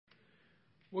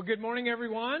Well, good morning,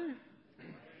 everyone.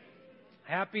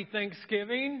 Happy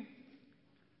Thanksgiving.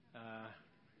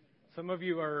 Some of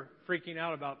you are freaking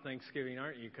out about Thanksgiving,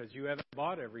 aren't you? Because you haven't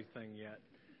bought everything yet.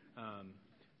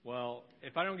 Well,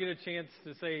 if I don't get a chance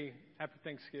to say Happy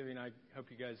Thanksgiving, I hope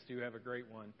you guys do have a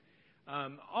great one.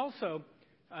 Also,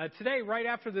 today, right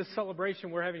after this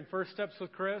celebration, we're having First Steps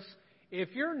with Chris. If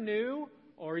you're new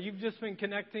or you've just been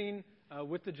connecting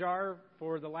with the jar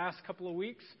for the last couple of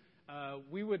weeks,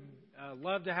 we would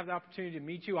love to have the opportunity to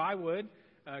meet you. I would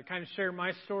kind of share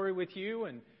my story with you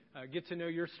and get to know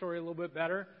your story a little bit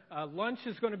better. Lunch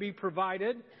is going to be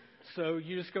provided, so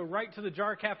you just go right to the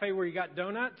Jar Cafe where you got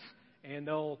donuts, and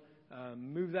they'll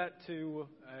move that to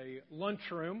a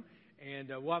lunchroom, and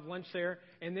we'll have lunch there.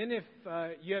 And then if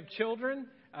you have children,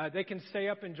 they can stay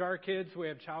up in Jar Kids. We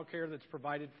have childcare that's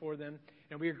provided for them. And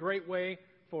it'll be a great way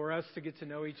for us to get to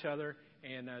know each other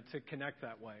and to connect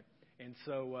that way. And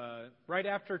so right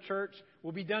after church,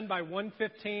 we'll be done by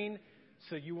 1:15,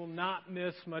 so you will not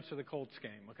miss much of the Colts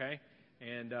game, okay?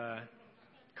 And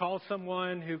call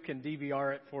someone who can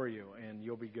DVR it for you, and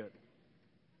you'll be good.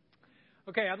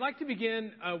 Okay, I'd like to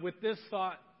begin with this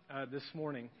thought this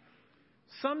morning.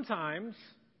 Sometimes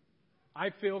I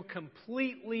feel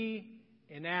completely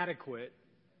inadequate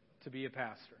to be a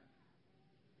pastor.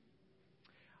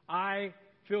 I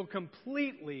feel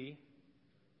completely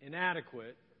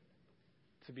inadequate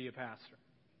to be a pastor.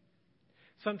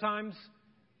 Sometimes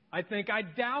I think I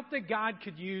doubt that God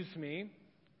could use me.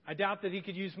 I doubt that He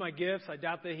could use my gifts. I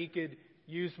doubt that He could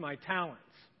use my talents.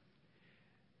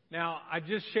 Now, I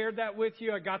just shared that with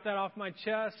you. I got that off my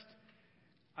chest.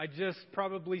 I just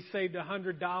probably saved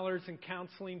 $100 in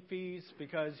counseling fees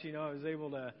because, I was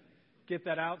able to get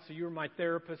that out. So you were my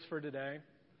therapist for today.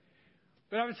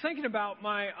 But I was thinking about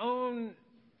my own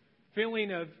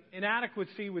feeling of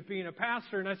inadequacy with being a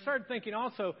pastor, and I started thinking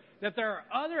also that there are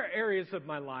other areas of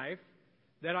my life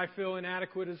that I feel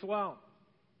inadequate as well.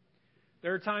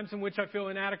 There are times in which I feel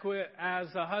inadequate as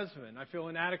a husband. I feel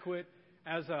inadequate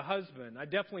as a husband. I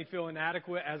definitely feel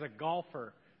inadequate as a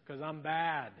golfer because I'm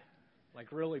bad,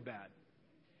 like really bad.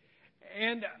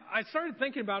 And I started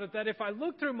thinking about it that if I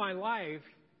look through my life,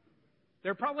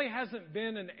 there probably hasn't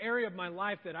been an area of my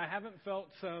life that I haven't felt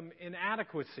some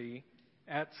inadequacy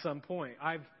at some point.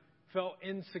 I've felt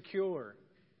insecure,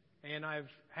 and I've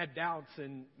had doubts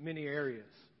in many areas.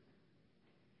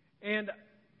 And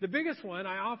the biggest one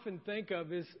I often think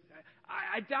of is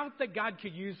I doubt that God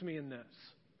could use me in this.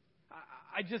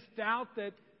 I just doubt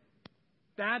that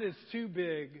that is too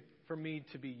big for me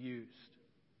to be used.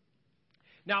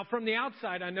 Now, from the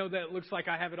outside, I know that it looks like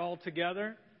I have it all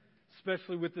together,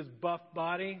 especially with this buff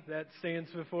body that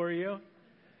stands before you.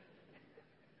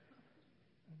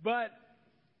 But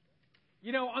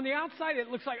on the outside, it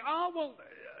looks like,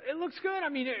 it looks good. I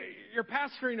mean, you're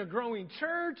pastoring a growing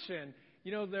church, and,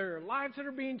 there are lives that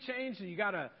are being changed, and you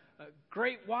got a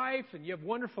great wife, and you have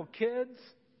wonderful kids.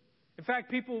 In fact,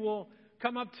 people will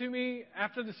come up to me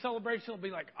after the celebration. They'll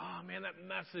be like, oh, man, that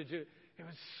message, it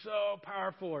was so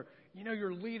powerful. Or,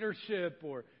 your leadership,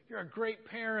 or you're a great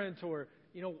parent, or,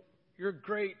 you're a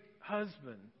great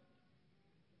husband.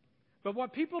 But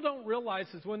what people don't realize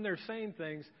is when they're saying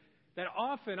things, that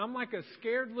often I'm like a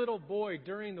scared little boy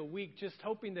during the week just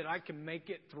hoping that I can make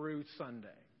it through Sunday,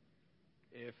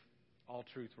 if all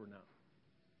truth were known.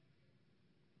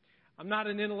 I'm not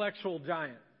an intellectual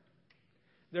giant.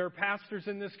 There are pastors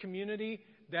in this community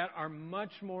that are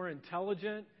much more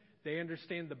intelligent. They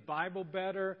understand the Bible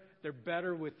better. They're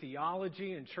better with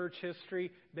theology and church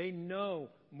history. They know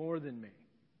more than me.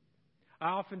 I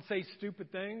often say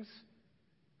stupid things.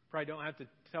 Probably don't have to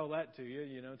tell that to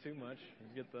you, too much.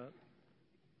 You get that.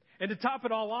 And to top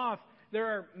it all off, there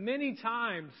are many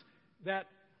times that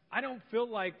I don't feel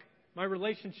like my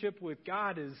relationship with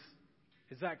God is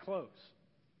that close.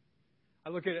 I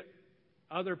look at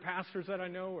other pastors that I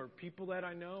know or people that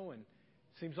I know, and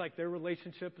it seems like their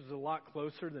relationship is a lot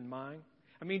closer than mine.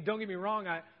 I mean, don't get me wrong,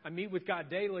 I meet with God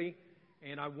daily,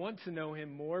 and I want to know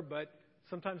Him more, but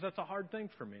sometimes that's a hard thing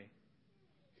for me.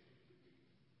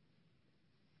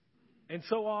 And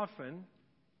so often,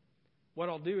 what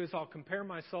I'll do is I'll compare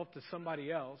myself to somebody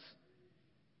else,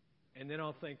 and then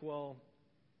I'll think, well,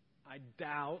 I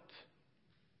doubt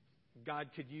God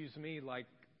could use me like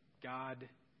God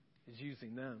is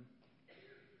using them.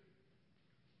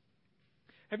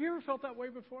 Have you ever felt that way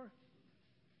before?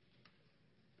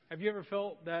 Have you ever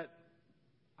felt that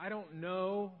I don't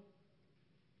know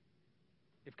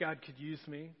if God could use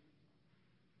me?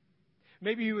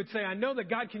 Maybe you would say, I know that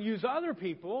God can use other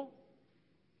people.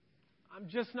 I'm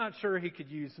just not sure He could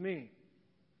use me.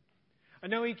 I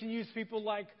know He can use people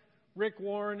like Rick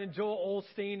Warren and Joel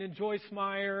Osteen and Joyce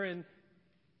Meyer and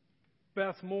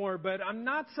Beth Moore, but I'm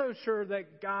not so sure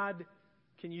that God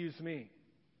can use me.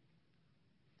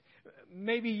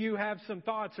 Maybe you have some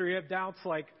thoughts or you have doubts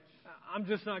like, I'm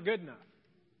just not good enough.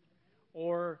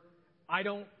 Or I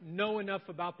don't know enough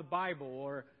about the Bible.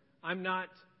 Or I'm not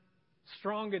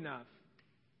strong enough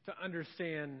to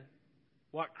understand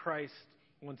what Christ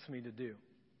wants me to do.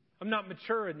 I'm not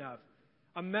mature enough.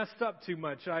 I'm messed up too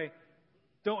much. I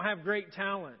don't have great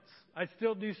talents. I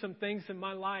still do some things in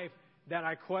my life that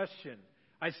I question.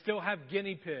 I still have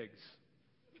guinea pigs.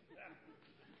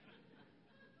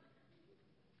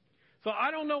 So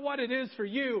I don't know what it is for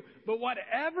you, but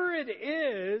whatever it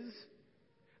is,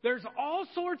 there's all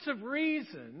sorts of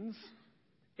reasons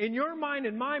in your mind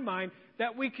and my mind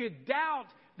that we could doubt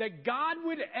that God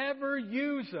would ever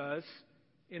use us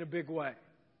in a big way.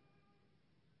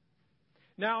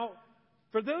 Now,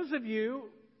 for those of you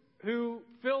who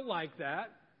feel like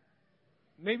that,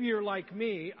 maybe you're like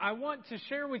me, I want to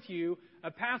share with you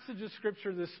a passage of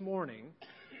Scripture this morning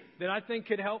that I think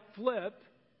could help flip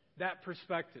that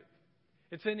perspective.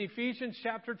 It's in Ephesians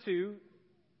chapter 2,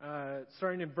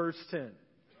 starting in verse 10.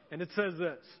 And it says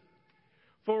this: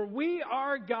 For we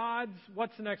are God's,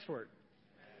 what's the next word?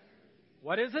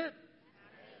 What is it?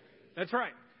 That's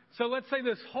right. So let's say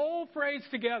this whole phrase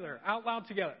together, out loud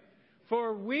together.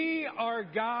 For we are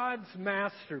God's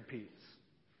masterpiece.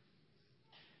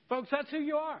 Folks, that's who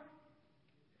you are.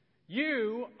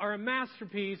 You are a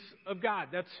masterpiece of God.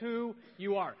 That's who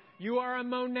you are. You are a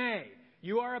Monet.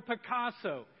 You are a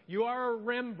Picasso. You are a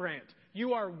Rembrandt.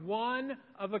 You are one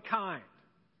of a kind.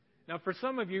 Now, for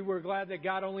some of you, we're glad that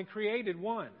God only created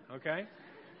one, okay?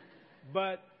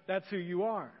 But that's who you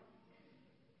are.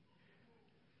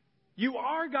 You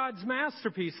are God's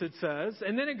masterpiece, it says,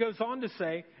 and then it goes on to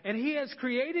say, and He has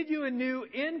created you anew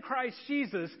in Christ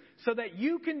Jesus so that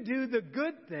you can do the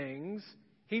good things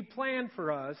He planned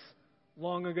for us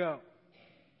long ago.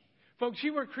 Folks,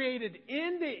 you were created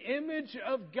in the image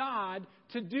of God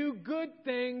to do good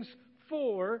things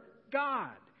for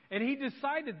God. And He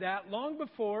decided that long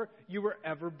before you were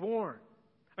ever born.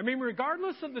 I mean,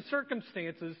 regardless of the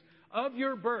circumstances of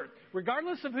your birth,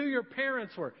 regardless of who your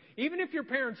parents were, even if your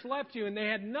parents left you and they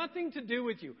had nothing to do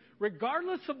with you,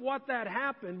 regardless of what that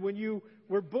happened when you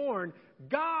were born,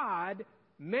 God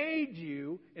made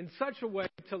you in such a way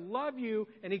to love you,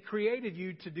 and He created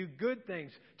you to do good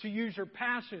things, to use your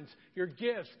passions, your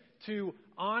gifts, to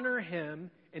honor Him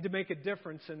and to make a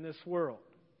difference in this world.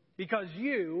 Because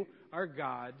you are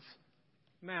God's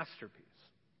masterpiece.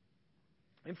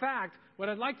 In fact, what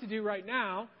I'd like to do right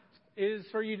now is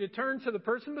for you to turn to the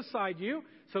person beside you.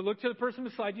 So look to the person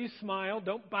beside you, smile,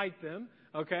 don't bite them,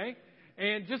 okay?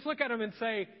 And just look at them and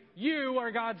say, you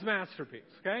are God's masterpiece,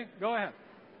 okay? Go ahead.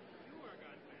 You are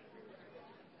God's masterpiece.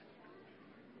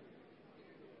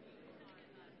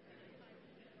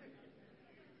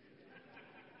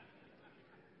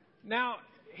 Now,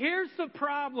 here's the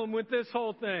problem with this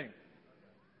whole thing.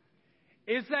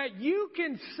 Is that you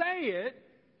can say it,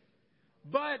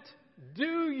 but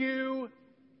do you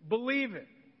believe it?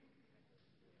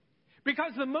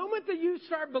 Because the moment that you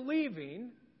start believing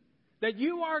that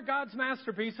you are God's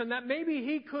masterpiece and that maybe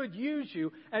He could use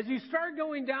you, as you start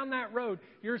going down that road,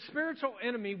 your spiritual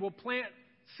enemy will plant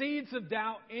seeds of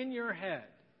doubt in your head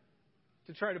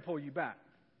to try to pull you back.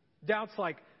 Doubts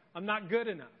like, I'm not good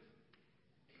enough.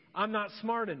 I'm not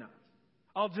smart enough.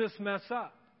 I'll just mess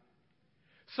up.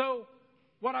 So,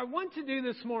 what I want to do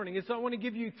this morning is I want to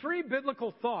give you 3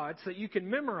 biblical thoughts that you can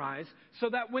memorize so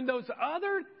that when those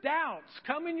other doubts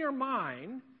come in your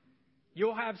mind,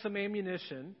 you'll have some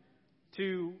ammunition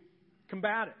to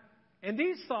combat it. And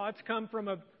these thoughts come from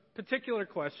a particular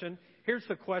question. Here's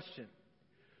the question.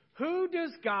 Who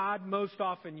does God most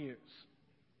often use?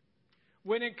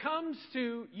 When it comes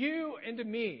to you and to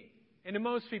me and to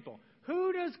most people,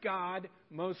 who does God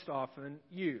most often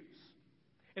use?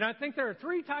 And I think there are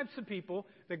 3 types of people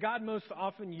that God most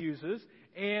often uses.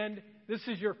 And this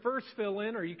is your first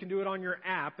fill-in, or you can do it on your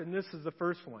app, and this is the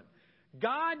first one.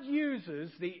 God uses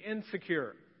the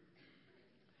insecure.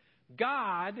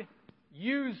 God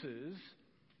uses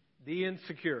the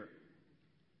insecure.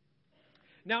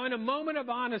 Now, in a moment of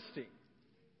honesty,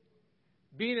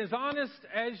 being as honest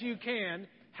as you can,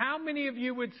 how many of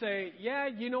you would say, yeah,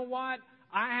 you know what?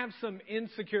 I have some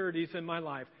insecurities in my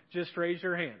life. Just raise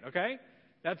your hand, okay?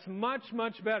 That's much,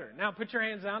 much better. Now, put your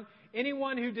hands down.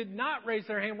 Anyone who did not raise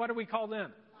their hand, what do we call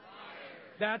them?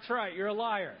 Liar. That's right. You're a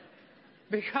liar.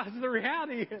 Because the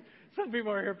reality is, some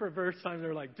people are here for the first time.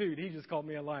 They're like, dude, he just called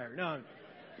me a liar. No,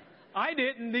 I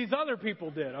didn't. These other people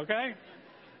did, okay?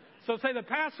 So say the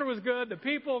pastor was good. The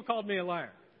people called me a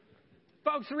liar.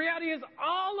 Folks, the reality is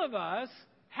all of us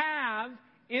have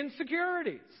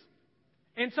insecurities.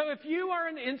 And so if you are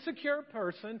an insecure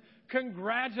person,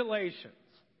 congratulations.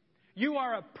 You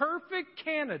are a perfect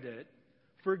candidate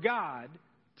for God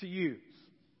to use.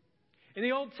 In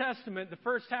the Old Testament, the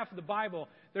first half of the Bible,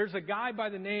 there's a guy by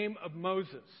the name of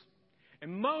Moses.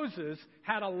 And Moses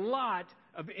had a lot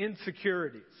of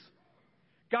insecurities.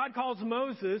 God calls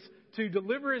Moses to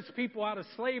deliver his people out of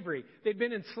slavery. They'd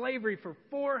been in slavery for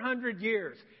 400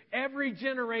 years. Every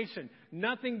generation,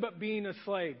 nothing but being a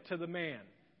slave to the man,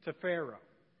 to Pharaoh.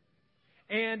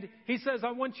 And he says,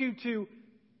 I want you to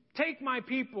take my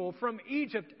people from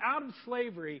Egypt out of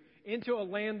slavery into a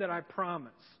land that I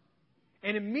promise.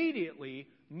 And immediately,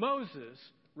 Moses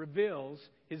reveals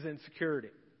his insecurity.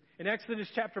 In Exodus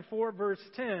chapter 4, verse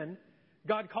 10,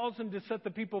 God calls him to set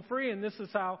the people free, and this is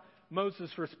how Moses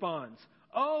responds.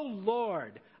 Oh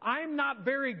Lord, I am not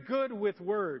very good with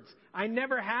words. I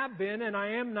never have been, and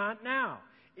I am not now.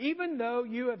 Even though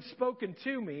you have spoken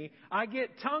to me, I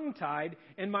get tongue-tied,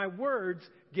 and my words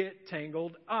get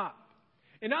tangled up.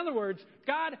 In other words,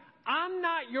 God, I'm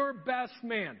not your best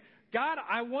man. God,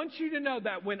 I want you to know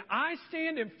that when I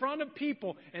stand in front of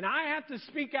people and I have to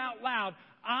speak out loud,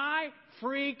 I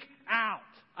freak out.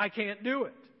 I can't do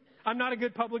it. I'm not a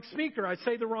good public speaker. I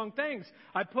say the wrong things.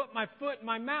 I put my foot in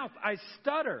my mouth. I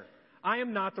stutter. I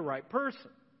am not the right person.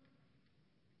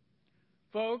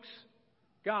 Folks,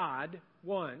 God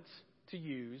wants to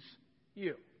use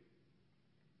you.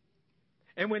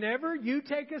 And whenever you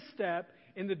take a step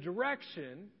in the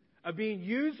direction of being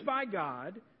used by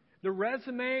God, the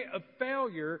resume of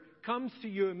failure comes to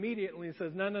you immediately and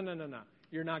says, no.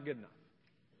 You're not good enough.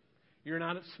 You're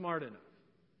not smart enough.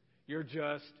 You're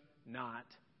just not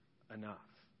enough.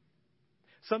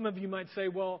 Some of you might say,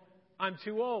 well, I'm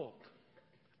too old.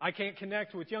 I can't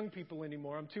connect with young people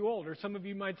anymore. I'm too old. Or some of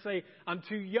you might say, I'm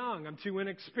too young. I'm too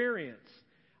inexperienced.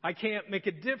 I can't make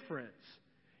a difference.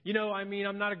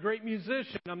 I'm not a great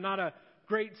musician. I'm not a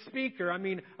great speaker.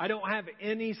 I don't have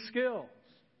any skills.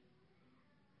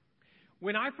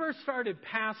 When I first started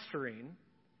pastoring,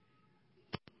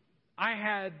 I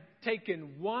had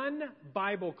taken one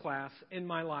Bible class in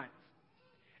my life.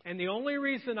 And the only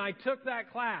reason I took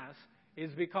that class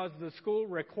is because the school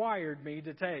required me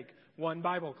to take one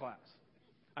Bible class.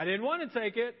 I didn't want to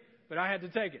take it, but I had to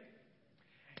take it.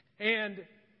 And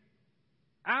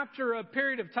after a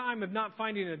period of time of not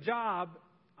finding a job,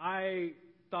 I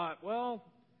thought, well,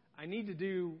 I need to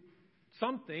do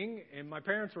something. And my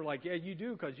parents were like, yeah, you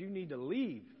do, because you need to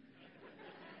leave.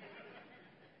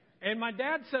 And my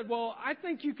dad said, well, I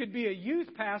think you could be a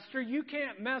youth pastor. You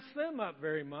can't mess them up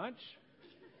very much.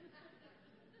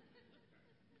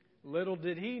 Little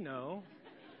did he know.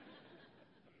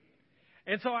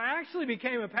 And so I actually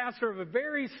became a pastor of a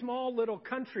very small little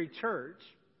country church.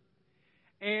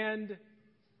 And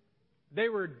they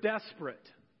were desperate.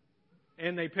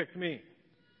 And they picked me.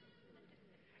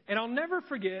 And I'll never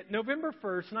forget November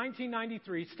 1st,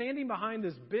 1993, standing behind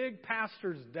this big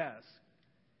pastor's desk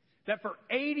that for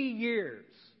 80 years,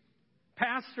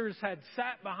 pastors had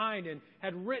sat behind and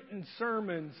had written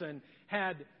sermons and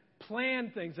had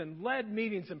planned things and led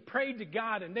meetings and prayed to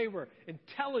God, and they were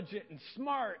intelligent and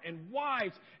smart and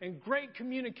wise and great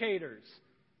communicators.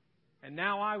 And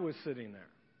now I was sitting there.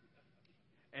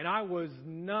 And I was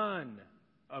none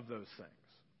of those things.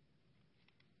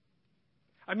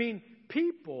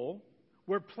 People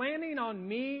were planning on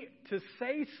me to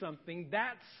say something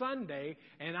that Sunday,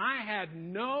 and I had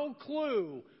no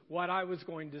clue what I was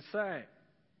going to say.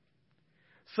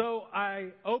 So I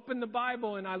opened the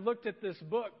Bible and I looked at this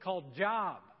book called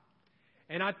Job.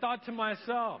 And I thought to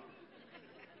myself,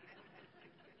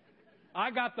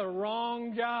 I got the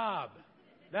wrong job.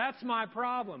 That's my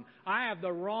problem. I have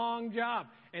the wrong job.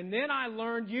 And then I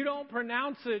learned you don't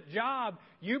pronounce it Job,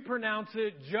 you pronounce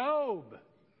it Job.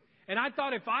 And I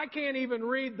thought, if I can't even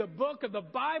read the book of the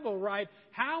Bible right,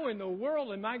 how in the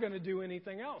world am I going to do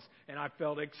anything else? And I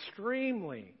felt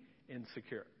extremely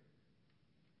insecure.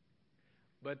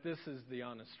 But this is the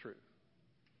honest truth.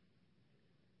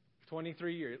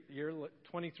 23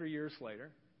 years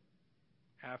later,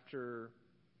 after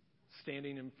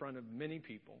standing in front of many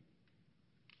people,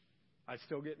 I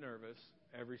still get nervous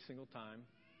every single time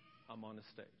I'm on a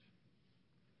stage.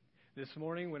 This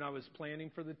morning when I was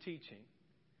planning for the teaching,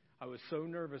 I was so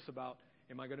nervous about,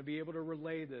 am I going to be able to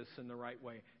relay this in the right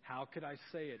way? How could I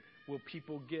say it? Will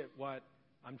people get what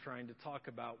I'm trying to talk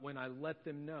about when I let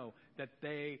them know that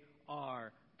they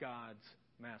are God's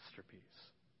masterpiece?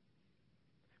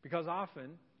 Because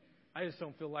often, I just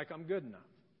don't feel like I'm good enough.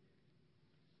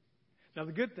 Now,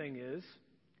 the good thing is,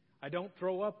 I don't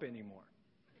throw up anymore.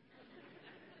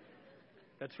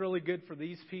 That's really good for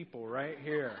these people right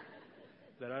here,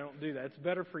 that I don't do that. It's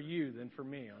better for you than for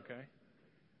me, okay?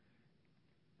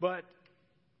 But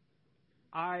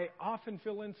I often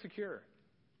feel insecure.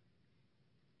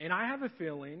 And I have a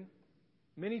feeling,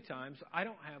 many times, I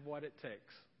don't have what it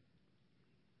takes.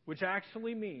 Which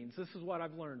actually means, this is what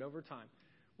I've learned over time,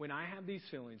 when I have these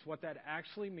feelings, what that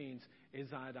actually means is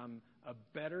that I'm a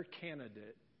better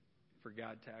candidate for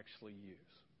God to actually use.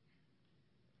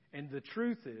 And the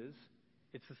truth is,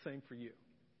 it's the same for you.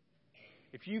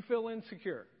 If you feel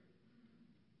insecure,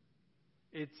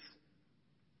 it's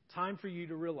time for you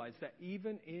to realize that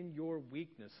even in your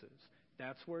weaknesses,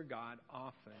 that's where God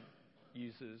often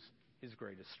uses His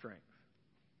greatest strength.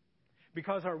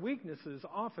 Because our weaknesses,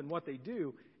 often what they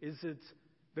do is it's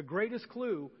the greatest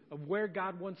clue of where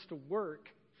God wants to work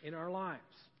in our lives.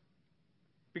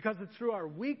 Because it's through our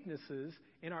weaknesses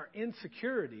and our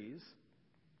insecurities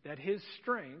that His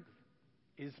strength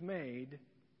is made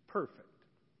perfect.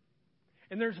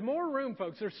 And there's more room,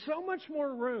 folks. There's so much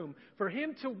more room for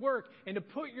Him to work and to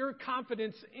put your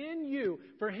confidence in you,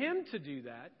 for Him to do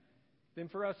that, than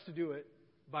for us to do it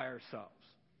by ourselves.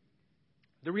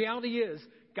 The reality is,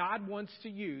 God wants to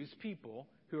use people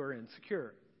who are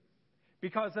insecure.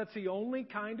 Because that's the only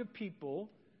kind of people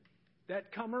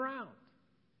that come around.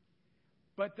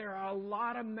 But there are a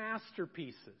lot of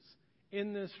masterpieces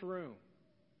in this room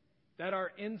that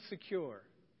are insecure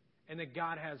and that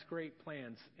God has great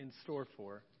plans in store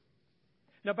for.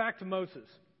 Now back to Moses.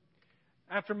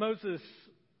 After Moses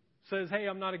says, hey,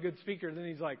 I'm not a good speaker, then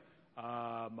he's like,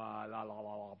 I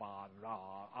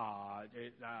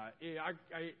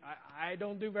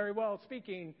don't do very well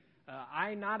speaking.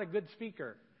 I'm not a good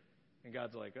speaker. And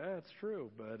God's like, that's true,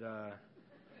 but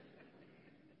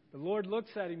the Lord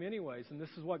looks at him anyways, and this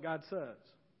is what God says.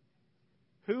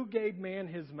 Who gave man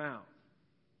his mouth?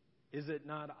 Is it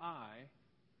not I,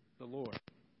 the Lord?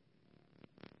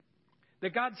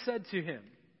 That God said to him,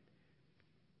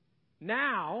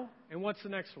 now, and what's the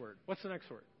next word? What's the next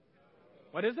word?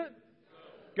 What is it?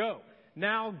 Go.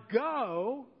 Now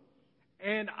go,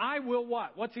 and I will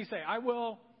what? What's he say? I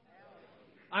will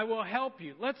help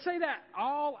you. Let's say that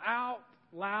all out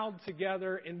loud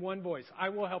together in one voice. I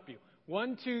will help you.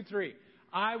 1, 2, 3.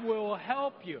 I will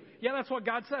help you. Yeah, that's what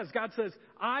God says. God says,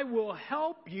 I will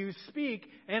help you speak,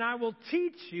 and I will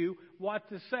teach you what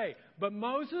to say. But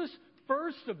Moses,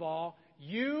 first of all,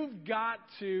 you've got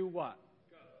to what?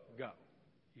 Go.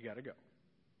 You got to go.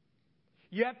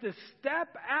 You have to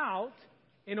step out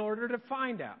in order to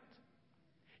find out.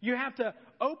 You have to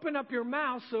open up your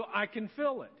mouth so I can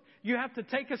fill it. You have to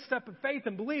take a step of faith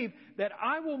and believe that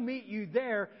I will meet you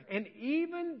there. And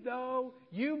even though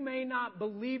you may not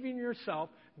believe in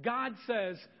yourself, God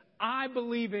says, I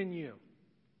believe in you.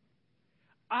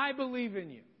 I believe in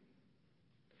you.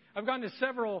 I've gone to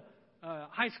several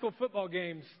high school football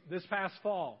games this past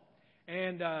fall.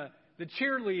 And the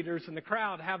cheerleaders in the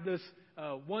crowd have this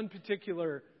one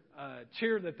particular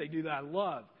cheer that they do that I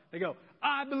love. They go,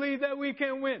 I believe that we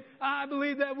can win. I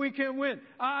believe that we can win.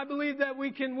 I believe that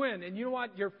we can win. And you know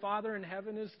what your Father in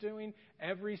heaven is doing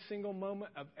every single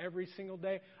moment of every single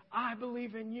day? I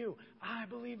believe in you. I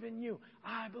believe in you.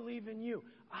 I believe in you.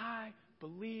 I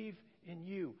believe in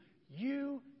you.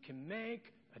 You can make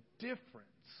a difference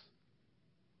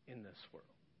in this world.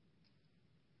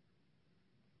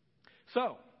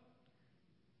 So,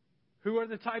 who are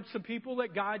the types of people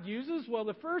that God uses? Well,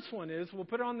 the first one is, we'll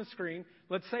put it on the screen.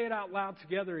 Let's say it out loud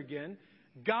together again.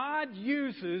 God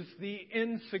uses the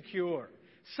insecure.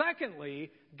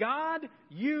 Secondly, God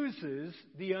uses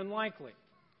the unlikely.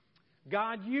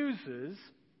 God uses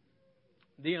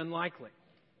the unlikely.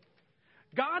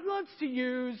 God loves to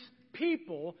use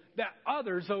people that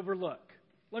others overlook.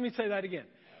 Let me say that again.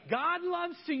 God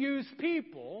loves to use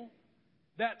people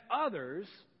that others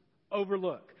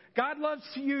overlook. God loves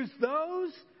to use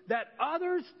those that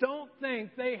others don't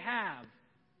think they have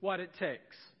what it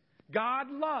takes. God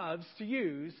loves to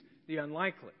use the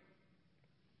unlikely.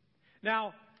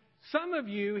 Now, some of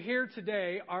you here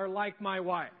today are like my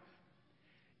wife.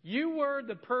 You were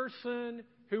the person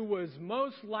who was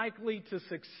most likely to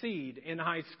succeed in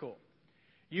high school.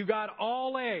 You got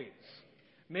all A's.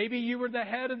 Maybe you were the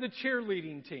head of the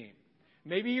cheerleading team.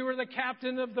 Maybe you were the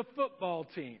captain of the football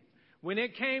team. When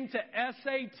it came to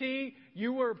SAT,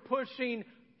 you were pushing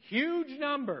huge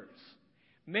numbers.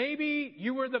 Maybe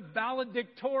you were the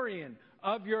valedictorian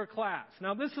of your class.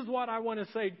 Now, this is what I want to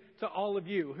say to all of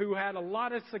you who had a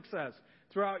lot of success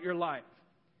throughout your life.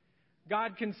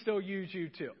 God can still use you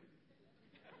too.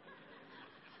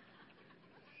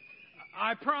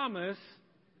 I promise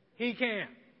He can.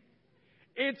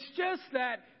 It's just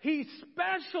that He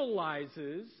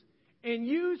specializes in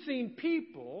using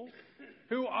people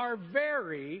who are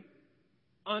very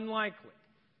unlikely.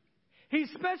 He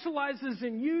specializes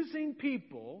in using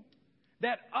people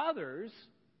that others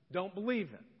don't believe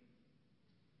in.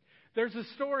 There's a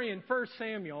story in 1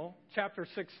 Samuel chapter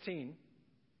 16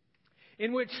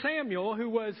 in which Samuel, who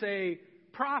was a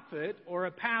prophet or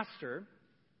a pastor,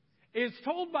 is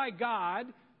told by God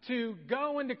to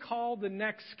go and to call the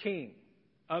next king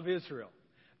of Israel.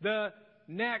 The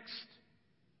next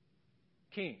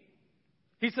king.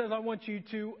 He says, I want you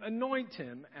to anoint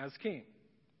him as king.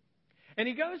 And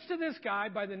he goes to this guy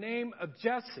by the name of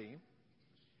Jesse.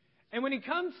 And when he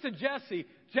comes to Jesse,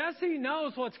 Jesse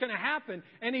knows what's going to happen.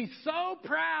 And he's so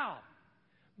proud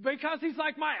because he's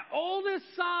like, my oldest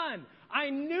son. I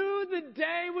knew the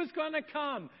day was going to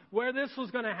come where this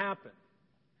was going to happen.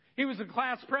 He was the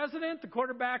class president, the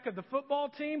quarterback of the football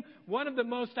team, one of the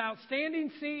most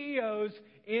outstanding CEOs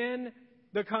in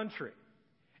the country.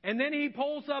 And then he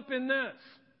pulls up in this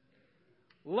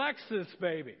Lexus,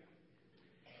 baby.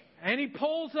 And he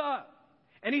pulls up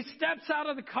and he steps out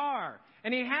of the car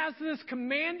and he has this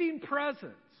commanding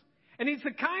presence. And he's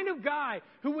the kind of guy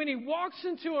who, when he walks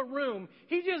into a room,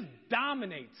 he just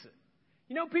dominates it.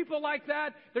 You know, people like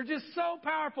that, they're just so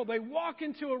powerful. They walk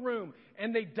into a room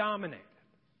and they dominate it.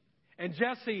 And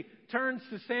Jesse turns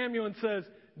to Samuel and says,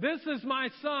 this is my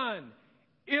son,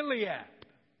 Eliab.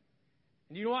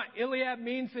 And you know what Eliab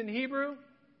means in Hebrew?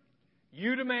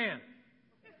 You the man.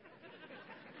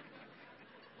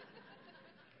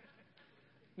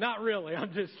 Not really.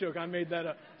 I'm just joking. I made that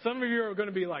up. Some of you are going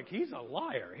to be like, he's a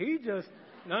liar.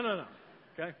 No.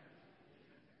 Okay?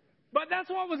 But that's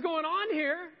what was going on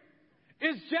here.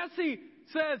 Is Jesse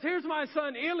says, here's my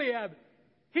son Eliab.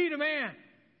 He the man.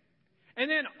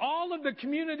 And then all of the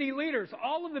community leaders,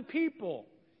 all of the people,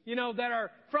 that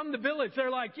are from the village, they're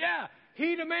like, yeah,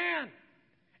 he the man.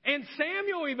 And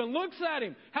Samuel even looks at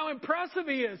him, how impressive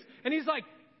he is. And he's like,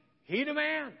 he the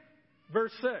man.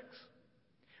 Verse 6.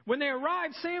 When they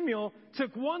arrived, Samuel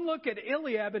took one look at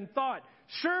Eliab and thought,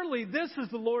 surely this is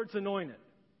the Lord's anointed.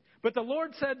 But the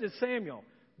Lord said to Samuel,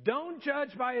 don't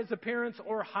judge by his appearance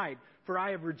or height, for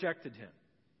I have rejected him.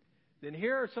 Then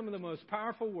here are some of the most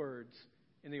powerful words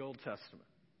in the Old Testament.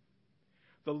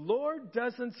 The Lord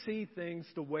doesn't see things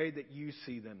the way that you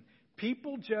see them.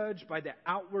 People judge by the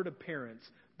outward appearance,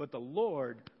 but the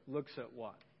Lord looks at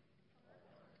what?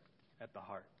 At the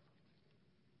heart.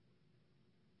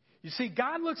 You see,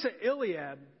 God looks at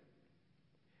Eliab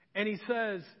and he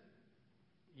says,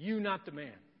 you not the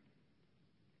man.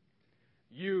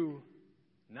 You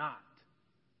not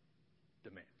the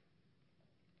man.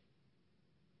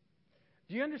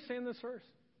 Do you understand this verse?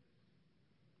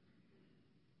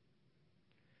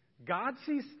 God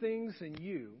sees things in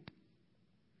you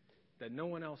that no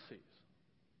one else sees.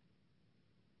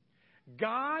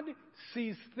 God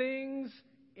sees things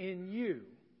in you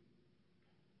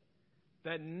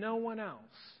that no one else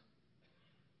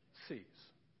sees.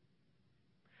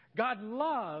 God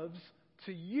loves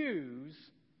to use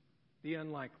the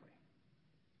unlikely.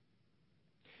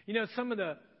 Some of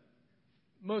the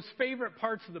most favorite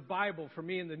parts of the Bible for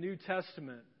me in the New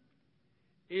Testament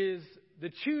is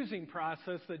the choosing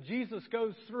process that Jesus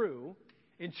goes through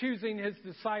in choosing his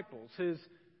disciples, his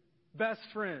best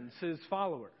friends, his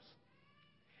followers.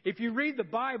 If you read the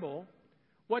Bible,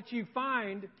 what you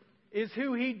find is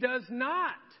who he does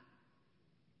not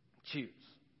choose,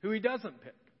 who he doesn't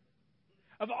pick.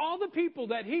 Of all the people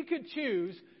that he could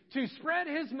choose to spread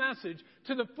his message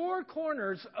to the four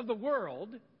corners of the world,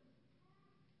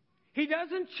 he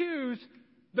doesn't choose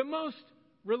the most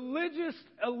religious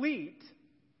elite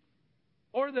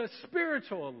or the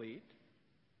spiritual elite.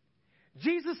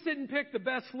 Jesus didn't pick the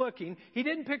best looking. He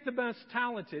didn't pick the best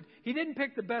talented. He didn't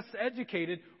pick the best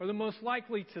educated or the most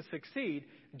likely to succeed.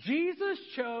 Jesus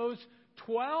chose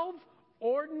 12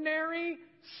 ordinary,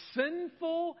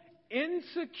 sinful,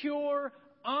 insecure,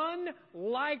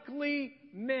 unlikely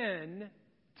men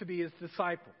to be his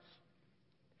disciples.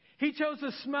 He chose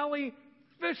a smelly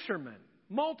fisherman,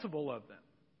 multiple of them,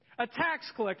 a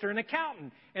tax collector, an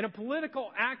accountant, and a political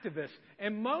activist.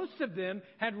 And most of them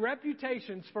had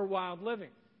reputations for wild living.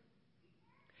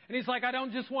 And he's like, I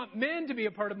don't just want men to be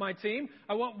a part of my team.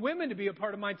 I want women to be a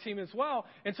part of my team as well.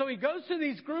 And so he goes to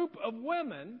these group of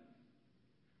women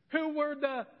who were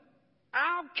the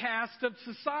outcast of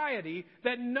society,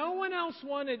 that no one else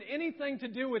wanted anything to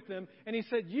do with them. And he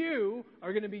said, you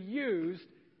are going to be used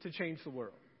to change the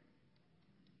world.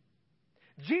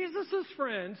 Jesus'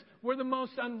 friends were the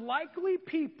most unlikely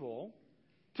people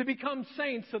to become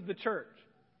saints of the church.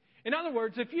 In other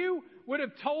words, if you would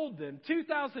have told them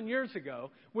 2,000 years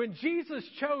ago, when Jesus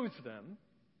chose them,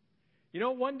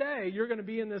 one day you're going to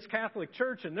be in this Catholic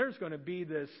church and there's going to be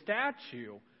this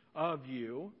statue of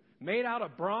you made out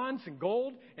of bronze and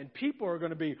gold, and people are going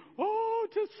to be, oh,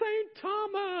 to St.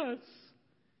 Thomas.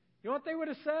 You know what they would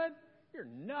have said? You're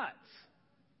nuts.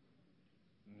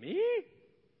 Me?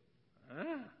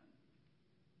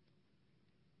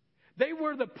 They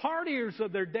were the partiers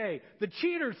of their day, the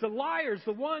cheaters, the liars,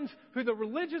 the ones who the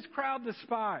religious crowd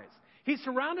despised. He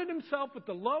surrounded himself with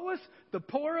the lowest, the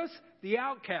poorest, the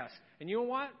outcast. And you know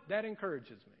what? That encourages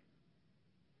me.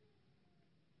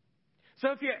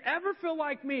 So if you ever feel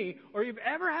like me, or you've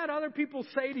ever had other people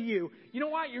say to you, you know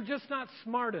what? You're just not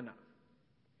smart enough.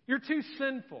 You're too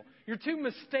sinful. You're too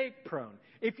mistake prone.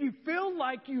 If you feel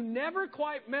like you never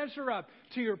quite measure up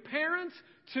to your parents,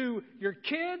 to your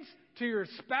kids, to your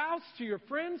spouse, to your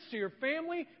friends, to your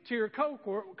family, to your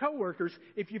co-workers,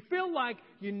 if you feel like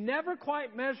you never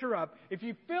quite measure up, if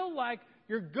you feel like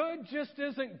your good just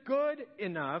isn't good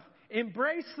enough,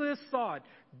 embrace this thought.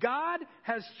 God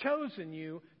has chosen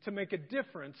you to make a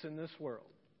difference in this world.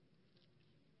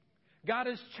 God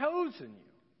has chosen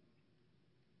you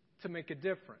to make a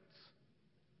difference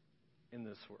in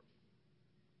this world.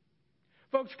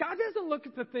 Folks, God doesn't look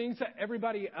at the things that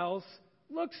everybody else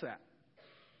looks at.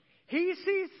 He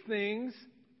sees things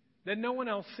that no one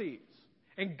else sees.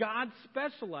 And God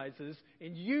specializes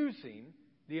in using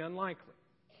the unlikely.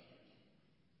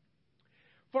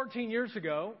 14 years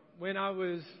ago, when I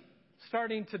was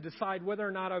starting to decide whether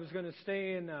or not I was going to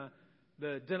stay in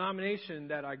the denomination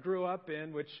that I grew up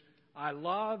in, which I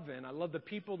love, and I love the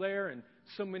people there, and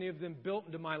so many of them built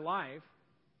into my life.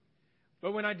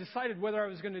 But when I decided whether I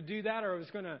was going to do that or I was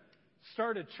going to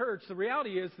start a church, the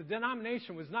reality is the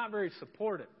denomination was not very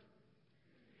supportive.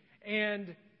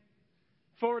 And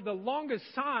for the longest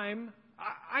time,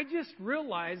 I just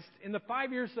realized in the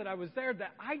 5 years that I was there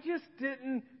that I just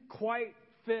didn't quite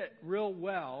fit real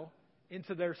well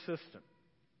into their system.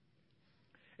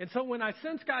 And so when I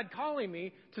sensed God calling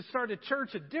me to start a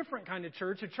church, a different kind of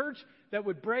church, a church that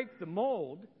would break the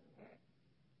mold,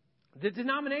 the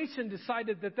denomination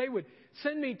decided that they would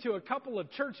send me to a couple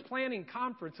of church planning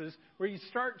conferences where you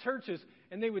start churches,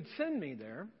 and they would send me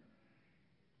there.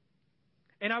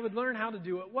 And I would learn how to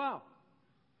do it well.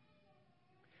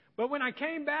 But when I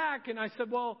came back and I said,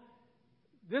 well,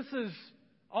 this is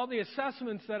all the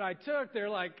assessments that I took, they're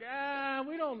like,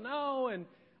 we don't know. And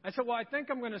I said, well, I think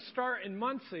I'm going to start in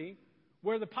Muncie,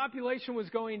 where the population was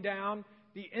going down,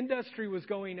 the industry was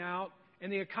going out,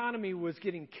 and the economy was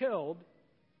getting killed.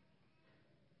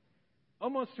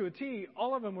 Almost to a T,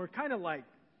 all of them were kind of like,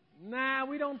 nah,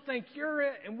 we don't think you're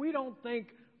it, and we don't think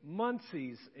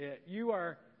Muncie's it. You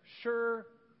are sure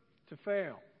to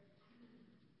fail.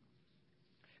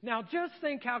 Now, just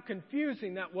think how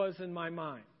confusing that was in my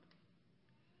mind.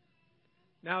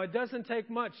 Now, it doesn't take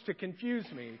much to confuse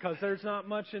me because there's not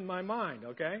much in my mind,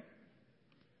 okay?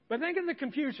 But think of the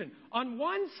confusion. On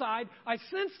one side, I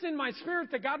sensed in my spirit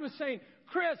that God was saying,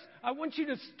 Chris, I want you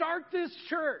to start this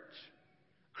church.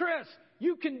 Chris,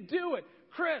 you can do it.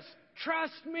 Chris,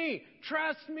 trust me.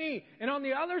 Trust me. And on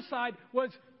the other side was,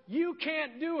 you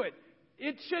can't do it.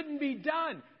 It shouldn't be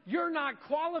done. You're not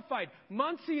qualified.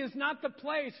 Muncie is not the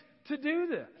place to do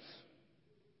this.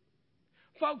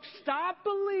 Folks, stop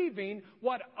believing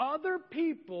what other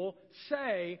people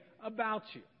say about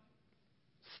you.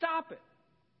 Stop it.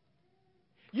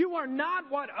 You are not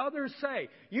what others say.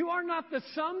 You are not the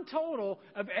sum total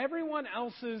of everyone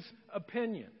else's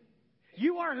opinion.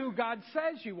 You are who God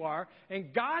says you are,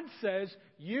 and God says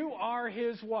you are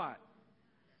His what?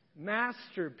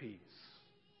 Masterpiece.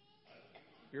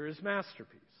 You're His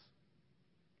masterpiece.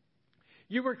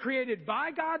 You were created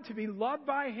by God to be loved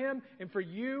by Him and for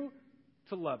you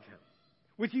to love Him.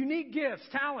 With unique gifts,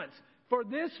 talents for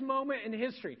this moment in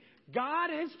history. God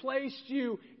has placed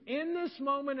you in this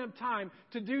moment of time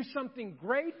to do something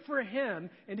great for Him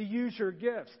and to use your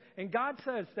gifts. And God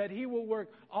says that He will work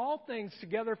all things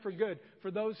together for good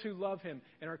for those who love Him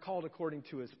and are called according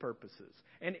to His purposes.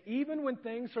 And even when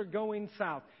things are going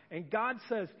south, and God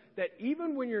says that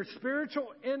even when your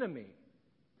spiritual enemy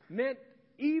meant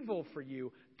evil for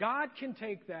you, God can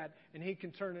take that and He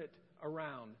can turn it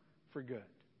around for good.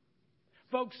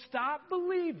 Folks, stop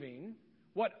believing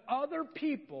what other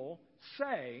people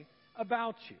say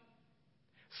about you.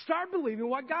 Start believing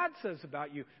what God says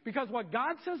about you. Because what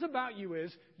God says about you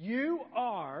is, you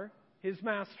are His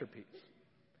masterpiece.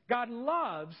 God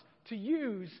loves to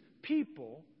use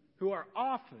people who are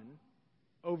often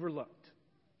overlooked.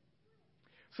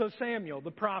 So Samuel,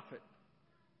 the prophet,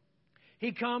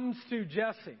 he comes to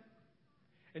Jesse.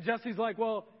 And Jesse's like,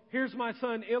 well, here's my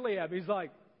son Eliab. He's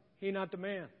like, he not the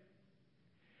man.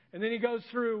 And then he goes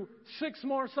through 6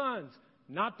 more sons.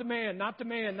 Not the man, not the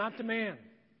man, not the man.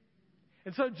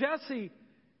 And so Jesse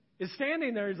is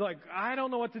standing there. He's like, I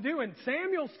don't know what to do. And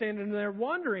Samuel's standing there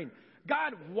wondering,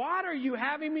 God, what are you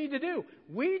having me to do?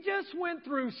 We just went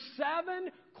through 7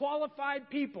 qualified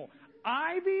people.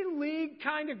 Ivy League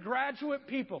kind of graduate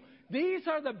people. These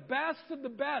are the best of the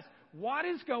best. What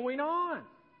is going on?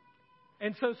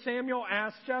 And so Samuel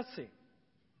asked Jesse,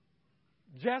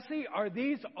 Jesse, are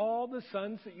these all the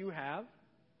sons that you have?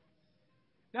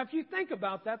 Now, if you think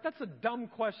about that, that's a dumb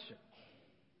question.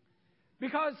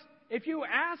 Because if you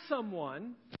ask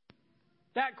someone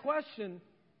that question,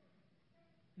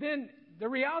 then the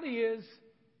reality is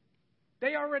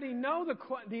they already know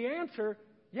the answer.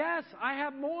 Yes, I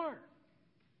have more.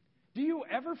 Do you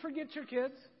ever forget your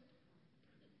kids?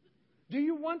 Do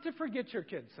you want to forget your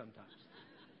kids sometimes?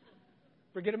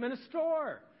 Forget them in a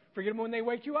store. Forget them when they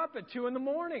wake you up at 2 a.m.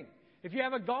 If you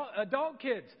have adult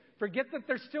kids, forget that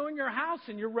they're still in your house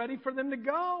and you're ready for them to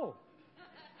go.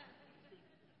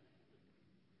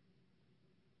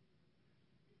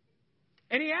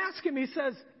 And he asked him, he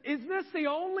says, is this the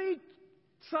only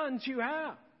sons you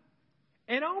have?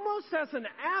 And almost as an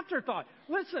afterthought,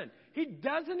 listen, he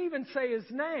doesn't even say his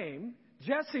name.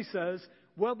 Jesse says,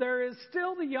 well, there is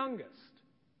still the youngest.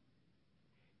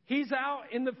 He's out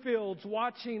in the fields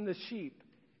watching the sheep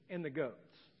and the goats.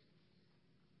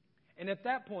 And at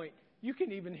that point, you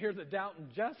can even hear the doubt in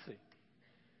Jesse.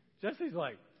 Jesse's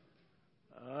like,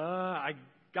 I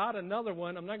got another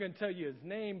one. I'm not going to tell you his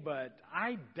name, but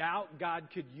I doubt God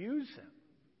could use him.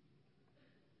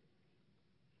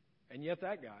 And yet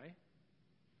that guy,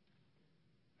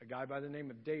 a guy by the name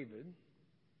of David,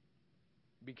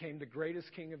 became the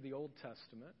greatest king of the Old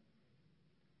Testament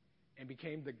and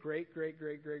became the great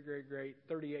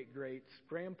 38 greats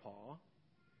grandpa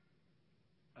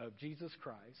of Jesus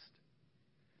Christ,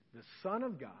 the Son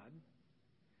of God,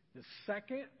 the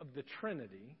second of the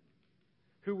Trinity,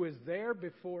 who was there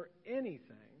before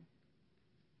anything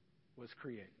was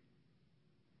created.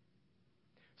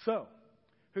 So,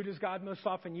 who does God most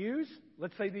often use?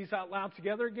 Let's say these out loud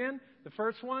together again. The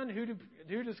first one, who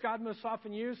does God most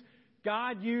often use?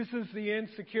 God uses the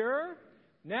insecure.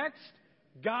 Next,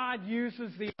 God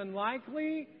uses the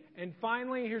unlikely. And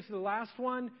finally, here's the last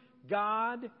one,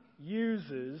 God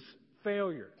uses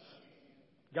failures.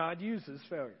 God uses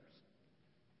failures.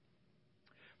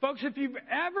 Folks, if you've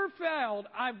ever failed,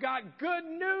 I've got good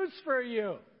news for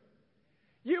you.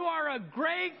 You are a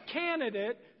great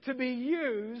candidate to be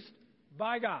used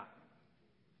by God.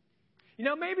 You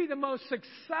know, maybe the most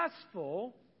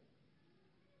successful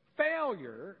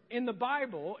failure in the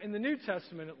Bible, in the New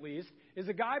Testament at least, is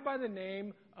a guy by the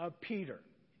name of Peter.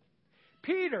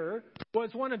 Peter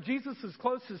was one of Jesus'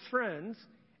 closest friends,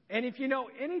 and if you know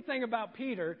anything about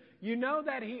Peter, you know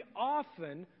that he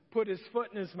often put his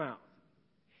foot in his mouth.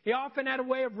 He often had a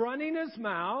way of running his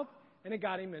mouth, and it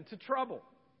got him into trouble.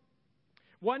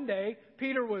 One day,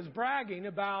 Peter was bragging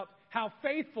about how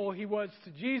faithful he was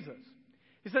to Jesus.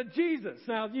 He said, Jesus,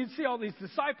 now you see all these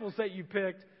disciples that you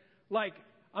picked, like,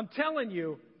 I'm telling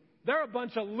you, they're a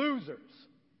bunch of losers.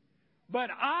 But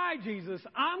I, Jesus,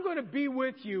 I'm going to be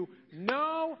with you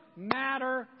no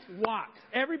matter what.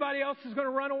 Everybody else is going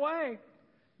to run away.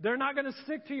 They're not going to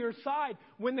stick to your side.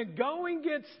 When the going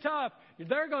gets tough,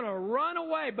 they're going to run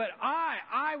away. But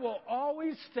I will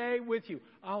always stay with you.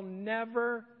 I'll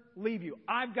never leave you.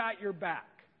 I've got your back.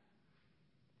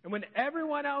 And when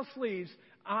everyone else leaves,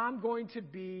 I'm going to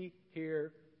be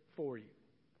here for you.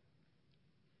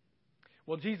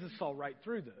 Well, Jesus saw right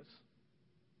through this.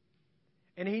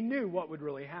 And he knew what would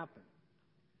really happen.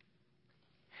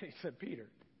 He said, Peter,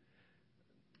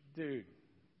 dude,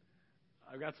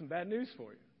 I've got some bad news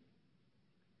for you.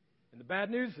 And the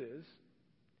bad news is,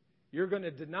 you're going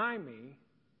to deny me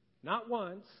not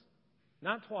once,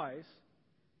 not twice,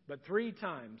 but 3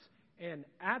 times. And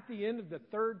at the end of the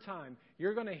 3rd time,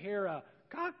 you're going to hear a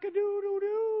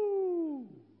cock-a-doodle-doo.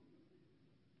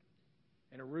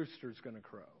 And a rooster's going to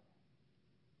crow.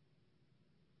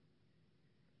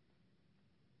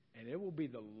 And it will be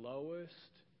the lowest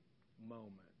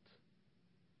moment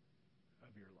of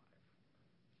your life.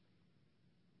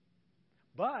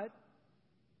 But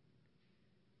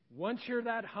once you're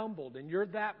that humbled and you're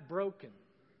that broken,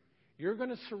 you're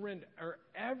going to surrender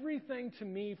everything to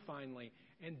me finally,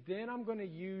 and then I'm going to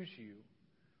use you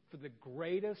for the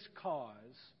greatest cause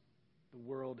the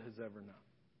world has ever known.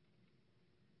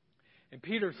 And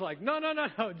Peter's like, no,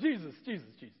 Jesus.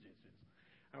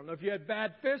 I don't know if you had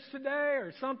bad fish today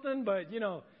or something, but,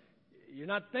 you're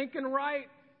not thinking right.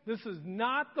 This is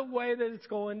not the way that it's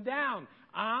going down.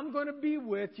 I'm going to be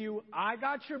with you. I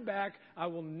got your back. I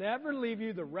will never leave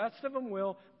you. The rest of them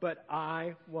will, but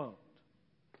I won't.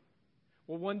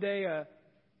 Well, one day a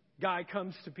guy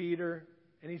comes to Peter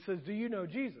and he says, do you know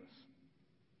Jesus?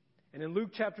 And in Luke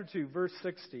chapter 2, verse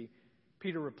 60,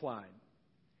 Peter replied,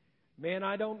 "Man,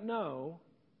 I don't know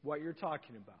what you're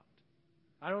talking about.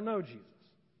 I don't know Jesus."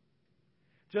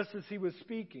 Just as he was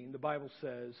speaking, the Bible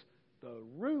says, the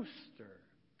rooster,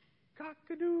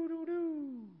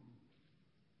 cock-a-doodle-doo,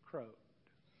 crowed.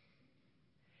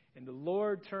 And the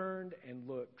Lord turned and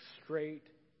looked straight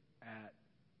at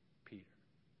Peter.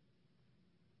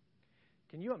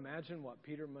 Can you imagine what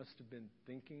Peter must have been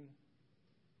thinking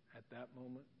at that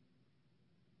moment?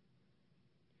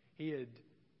 He had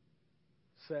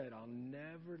said, "I'll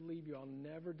never leave you. I'll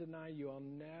never deny you. I'll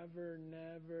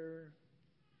never.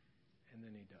 And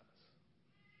then he does.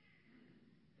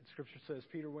 And Scripture says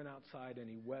Peter went outside and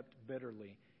he wept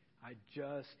bitterly. I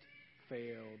just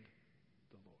failed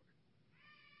the Lord.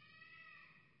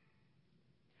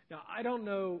 Now, I don't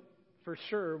know for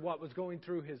sure what was going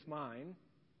through his mind,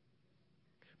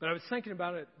 but I was thinking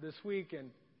about it this week,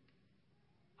 and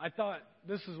I thought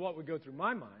this is what would go through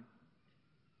my mind.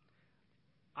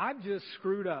 I've just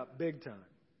screwed up big time.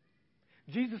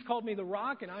 Jesus called me the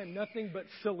Rock, and I am nothing but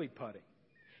silly putty.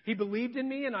 He believed in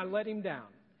me, and I let him down.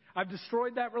 I've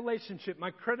destroyed that relationship.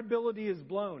 My credibility is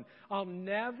blown. I'll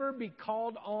never be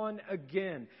called on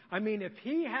again. I mean, if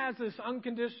he has this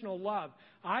unconditional love,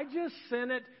 I just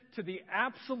sent it to the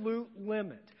absolute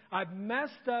limit. I've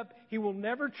messed up. He will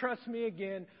never trust me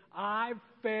again. I've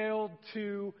failed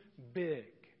too big.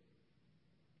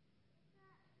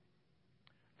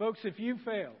 Folks, if you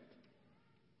failed,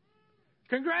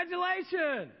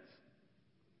 congratulations!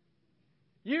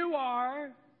 You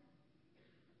are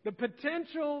the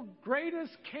potential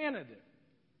greatest candidate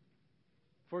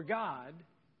for God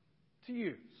to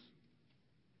use.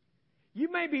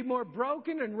 You may be more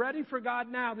broken and ready for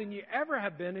God now than you ever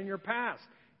have been in your past.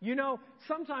 You know,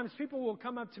 sometimes people will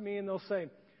come up to me and they'll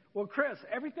say, "Well, Chris,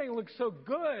 everything looks so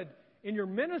good in your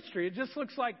ministry. It just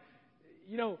looks like,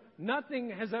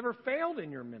 nothing has ever failed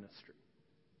in your ministry."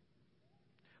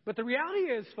 But the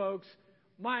reality is, folks,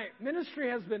 my ministry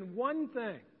has been one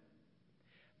thing.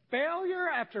 Failure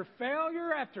after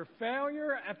failure after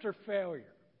failure after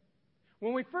failure.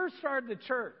 When we first started the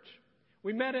church,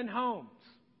 we met in homes.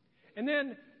 And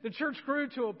then the church grew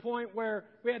to a point where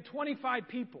we had 25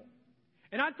 people.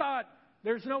 And I thought,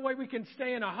 there's no way we can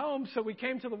stay in a home, so we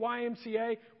came to the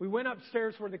YMCA. We went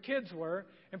upstairs where the kids were.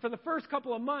 And for the first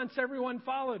couple of months, everyone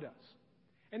followed us.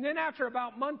 And then after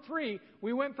about month 3,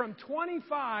 we went from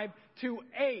 25 to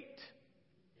 8.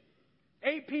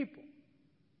 8 people.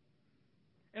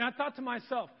 And I thought to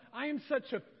myself, I am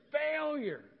such a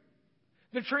failure.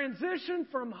 The transition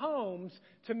from homes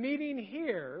to meeting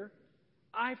here,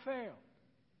 I failed.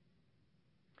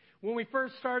 When we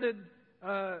first started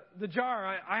the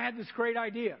jar, I had this great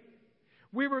idea.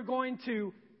 We were going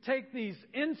to take these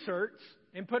inserts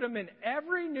and put them in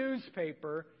every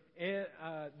newspaper,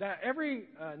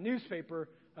 newspaper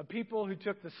of people who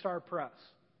took the Star Press.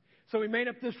 So we made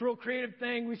up this real creative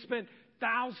thing. We spent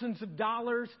thousands of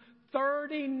dollars,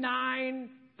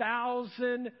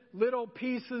 39,000 little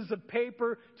pieces of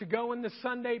paper to go in the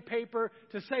Sunday paper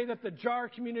to say that the Jar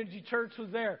Community Church was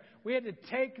there. We had to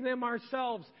take them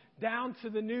ourselves down to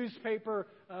the newspaper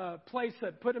place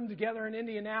that put them together in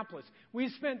Indianapolis. We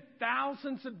spent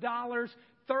thousands of dollars.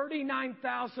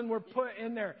 39,000 were put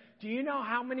in there. Do you know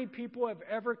how many people have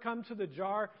ever come to the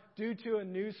Jar due to a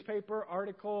newspaper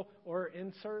article or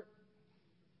insert?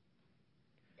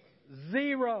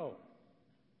 0.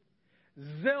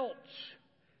 Zilch.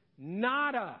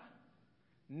 Nada.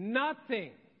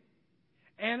 Nothing.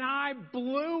 And I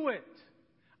blew it.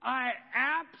 I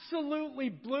absolutely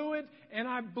blew it, and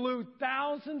I blew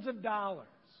thousands of dollars.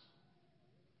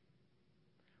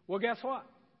 Well, guess what?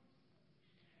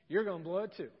 You're going to blow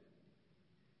it too.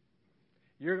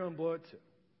 You're going to blow it too.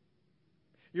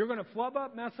 You're going to flub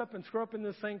up, mess up, and screw up in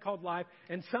this thing called life.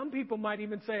 And some people might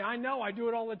even say, I know, I do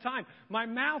it all the time. My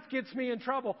mouth gets me in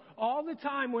trouble all the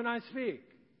time when I speak.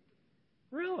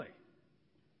 Really?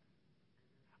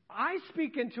 I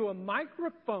speak into a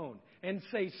microphone and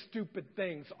say stupid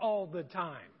things all the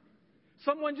time.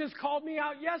 Someone just called me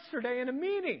out yesterday in a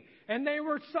meeting, and they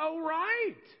were so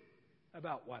right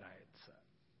about what I had said.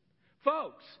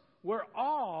 Folks, we're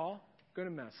all going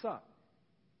to mess up.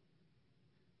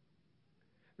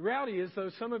 The reality is,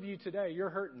 though, some of you today, you're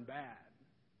hurting bad.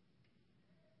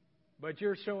 But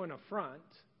you're showing a front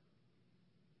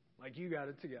like you got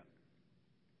it together.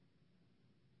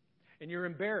 And you're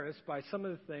embarrassed by some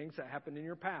of the things that happened in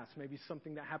your past. Maybe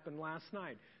something that happened last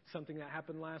night, something that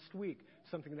happened last week,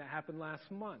 something that happened last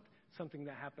month, something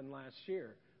that happened last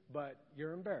year. But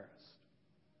you're embarrassed.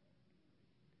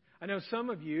 I know some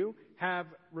of you have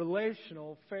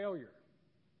relational failure.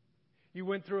 You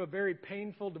went through a very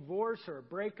painful divorce or a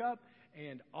breakup,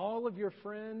 and all of your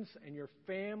friends and your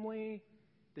family,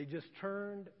 they just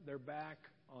turned their back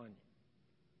on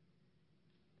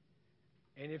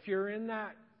you. And if you're in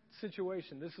that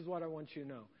situation, this is what I want you to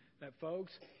know. That,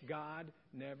 folks, God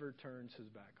never turns his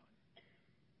back on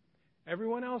you.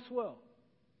 Everyone else will,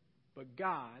 but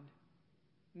God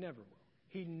never will.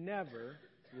 He never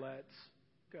lets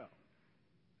go.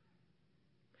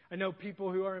 I know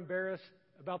people who are embarrassed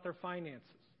about their finances.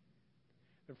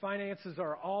 Their finances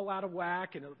are all out of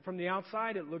whack, and from the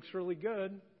outside it looks really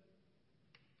good.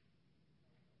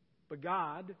 But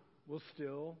God will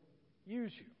still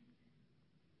use you.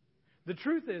 The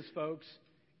truth is, folks,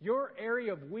 your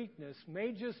area of weakness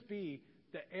may just be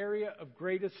the area of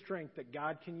greatest strength that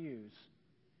God can use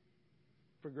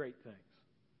for great things.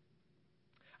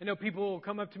 I know people will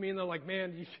come up to me and they're like,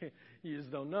 man, you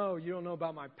just don't know. You don't know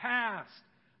about my past.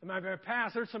 My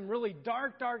past, there's some really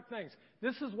dark, dark things.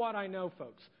 This is what I know,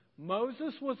 folks.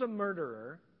 Moses was a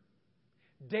murderer.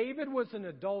 David was an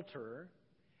adulterer.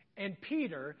 And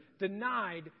Peter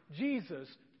denied Jesus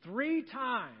 3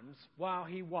 times while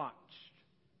he watched.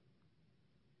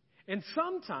 And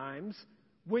sometimes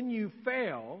when you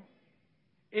fail,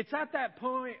 it's at that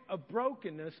point of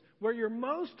brokenness where you're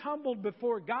most humbled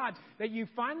before God that you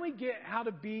finally get how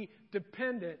to be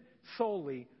dependent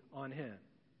solely on him.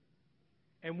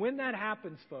 And when that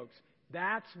happens, folks,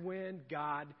 that's when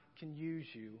God can use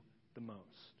you the most.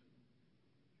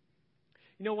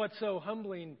 You know what's so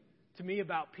humbling to me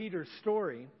about Peter's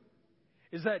story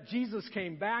is that Jesus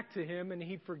came back to him and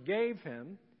he forgave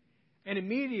him. And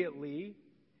immediately,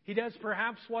 he does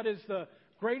perhaps what is the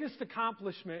greatest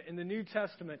accomplishment in the New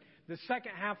Testament, the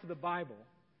second half of the Bible,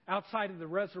 outside of the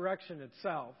resurrection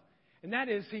itself. And that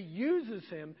is, he uses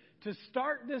him to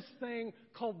start this thing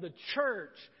called the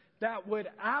church that would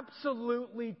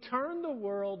absolutely turn the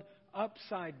world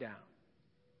upside down.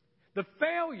 The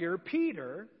failure,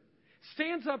 Peter,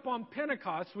 stands up on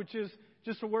Pentecost, which is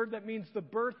just a word that means the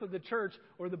birth of the church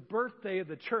or the birthday of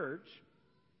the church.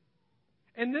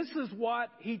 And this is what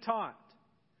he taught.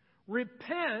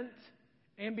 Repent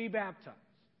and be baptized.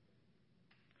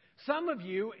 Some of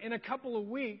you, in a couple of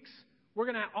weeks, we're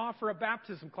going to offer a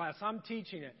baptism class. I'm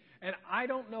teaching it. And I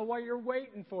don't know what you're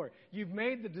waiting for. You've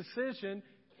made the decision.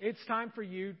 It's time for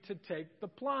you to take the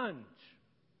plunge.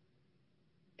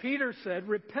 Peter said,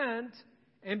 repent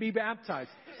and be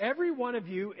baptized. Every one of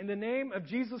you in the name of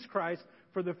Jesus Christ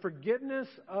for the forgiveness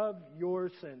of your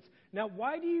sins. Now,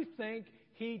 why do you think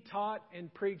he taught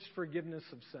and preached forgiveness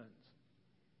of sins?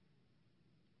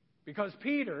 Because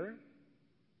Peter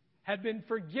had been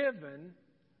forgiven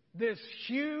this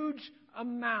huge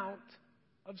amount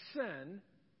of sin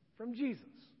from Jesus.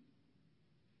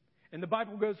 And the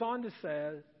Bible goes on to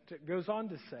say,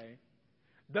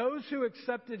 those who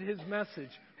accepted his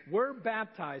message were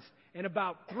baptized, and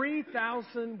about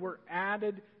 3,000 were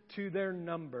added to their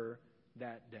number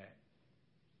that day.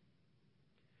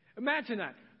 Imagine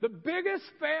that. The biggest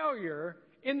failure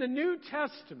in the New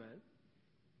Testament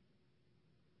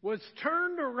was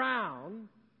turned around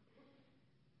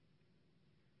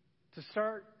to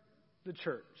start the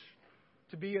church,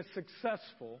 to be a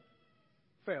successful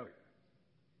failure.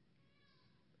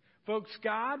 Folks,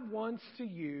 God wants to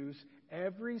use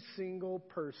every single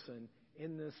person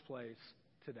in this place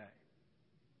today.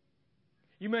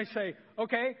 You may say,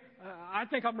 okay, I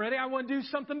think I'm ready. I want to do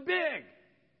something big.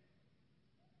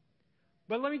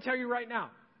 But let me tell you right now,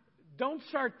 don't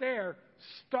start there.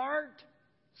 Start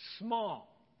small.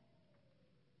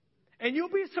 And you'll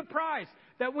be surprised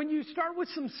that when you start with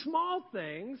some small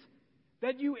things,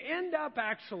 that you end up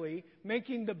actually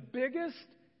making the biggest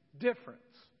difference.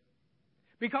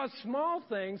 Because small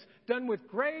things done with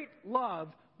great love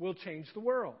will change the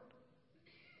world.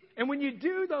 And when you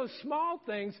do those small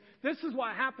things, this is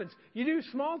what happens. You do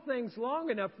small things long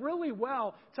enough, really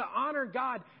well, to honor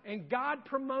God, and God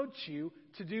promotes you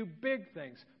to do big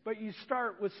things. But you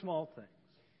start with small things.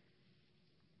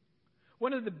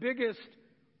 One of the biggest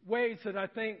ways that I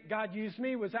think God used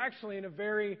me was actually in a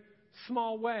very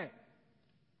small way.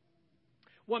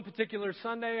 One particular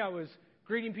Sunday, I was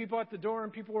greeting people at the door,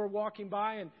 and people were walking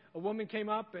by, and a woman came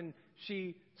up, and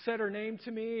she said her name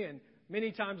to me, and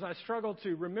many times I struggle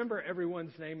to remember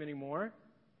everyone's name anymore,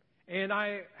 and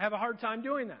I have a hard time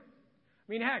doing that.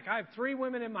 I mean, heck, I have 3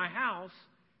 women in my house,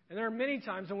 and there are many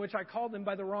times in which I call them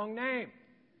by the wrong name.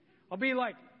 I'll be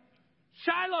like,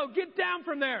 Shiloh, get down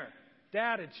from there.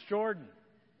 Dad, it's Jordan.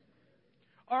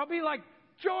 Or I'll be like,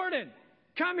 Jordan,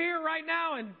 come here right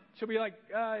now, and she'll be like,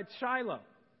 it's Shiloh.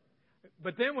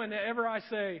 But then whenever I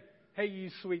say, hey, you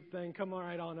sweet thing, come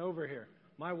right on over here,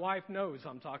 my wife knows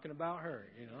I'm talking about her,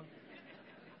 you know.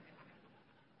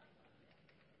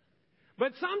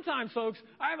 But sometimes, folks,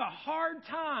 I have a hard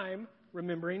time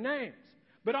remembering names.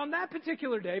 But on that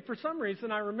particular day, for some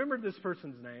reason, I remembered this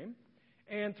person's name.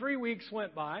 And 3 weeks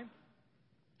went by.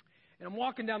 And I'm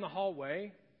walking down the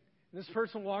hallway. And this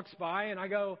person walks by, and I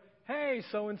go, "Hey,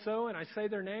 so-and-so," and I say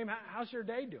their name. "How's your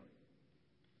day doing?"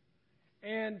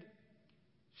 And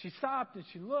she stopped, and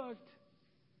she looked,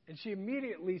 and she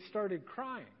immediately started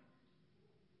crying.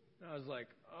 And I was like,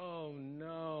 "Oh,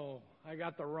 no, I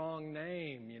got the wrong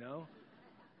name, you know?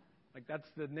 Like,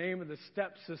 that's the name of the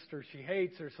stepsister she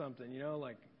hates or something, you know?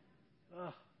 Like,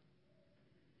 ugh."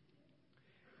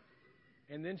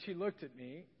 And then she looked at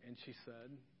me, and she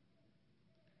said,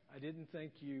 "I didn't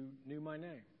think you knew my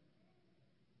name.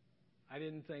 I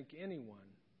didn't think anyone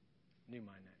knew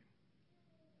my name.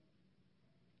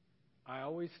 I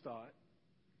always thought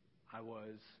I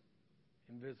was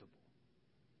invisible."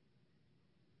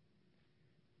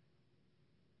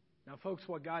 Now, folks,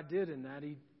 what God did in that,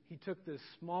 He took this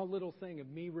small little thing of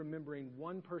me remembering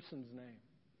one person's name.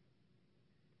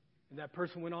 And that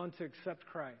person went on to accept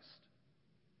Christ.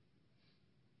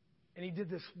 And He did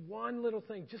this one little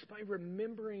thing just by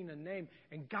remembering a name.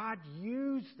 And God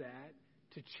used that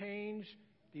to change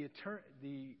the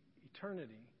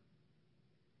eternity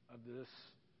of this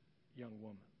young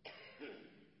woman.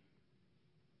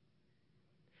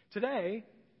 Today,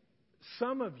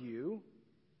 some of you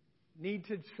need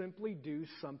to simply do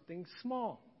something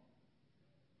small.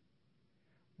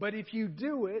 But if you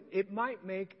do it, it might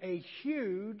make a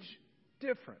huge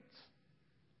difference.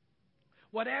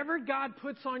 Whatever God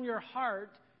puts on your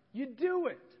heart, you do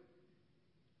it.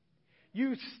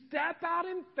 You step out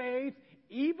in faith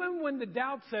even when the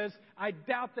doubt says, "I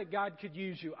doubt that God could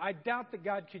use you. I doubt that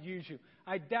God could use you.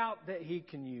 I doubt that He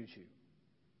can use you."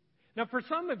 Now, for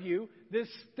some of you,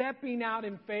 this stepping out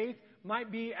in faith might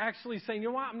be actually saying, "You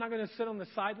know what? I'm not going to sit on the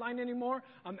sideline anymore.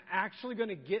 I'm actually going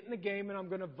to get in the game and I'm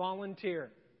going to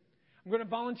volunteer. I'm going to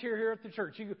volunteer here at the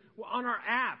church." On our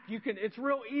app, it's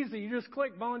real easy. You just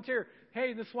click volunteer.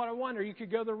 Hey, this is what I want. Or you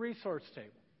could go to the resource table.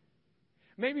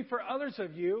 Maybe for others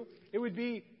of you, it would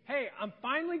be, "Hey, I'm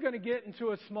finally going to get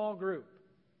into a small group.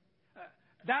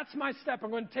 That's my step. I'm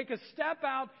going to take a step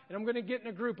out and I'm going to get in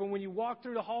a group." And when you walk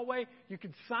through the hallway, you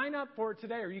can sign up for it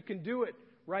today, or you can do it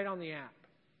right on the app.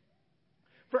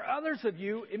 For others of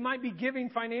you, it might be giving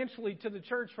financially to the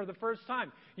church for the first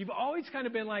time. You've always kind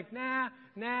of been like, nah.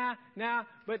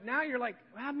 But now you're like,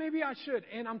 "Well, maybe I should."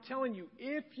 And I'm telling you,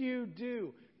 if you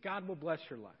do, God will bless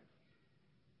your life.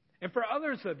 And for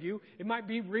others of you, it might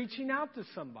be reaching out to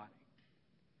somebody.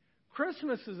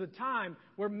 Christmas is a time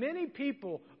where many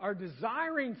people are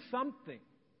desiring something.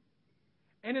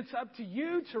 And it's up to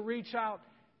you to reach out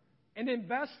and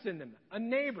invest in them. A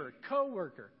neighbor,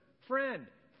 coworker, friend,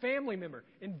 family member.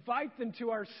 Invite them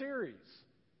to our series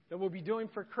that we'll be doing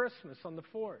for Christmas on the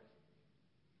 4th.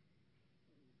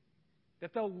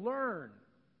 That they'll learn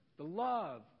the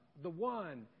love of the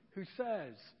one who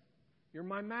says, "You're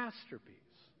my masterpiece."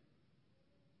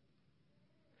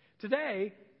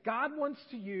 Today, God wants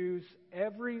to use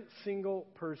every single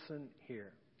person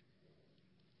here.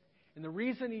 And the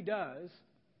reason He does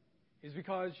is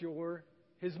because you're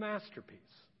His masterpiece.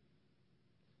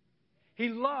 He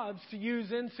loves to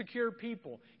use insecure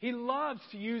people. He loves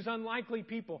to use unlikely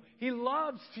people. He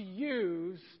loves to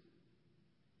use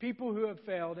people who have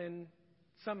failed and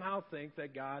somehow think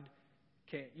that God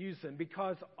can't use them,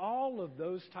 because all of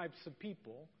those types of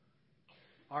people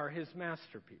are His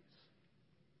masterpiece.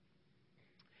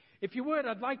 If you would,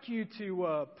 I'd like you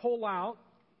to pull out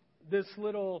this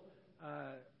little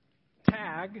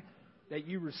tag that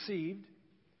you received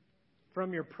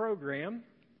from your program.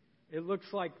 It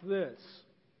looks like this.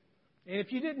 And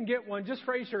if you didn't get one, just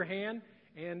raise your hand,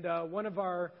 and one of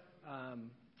our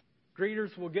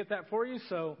greeters will get that for you.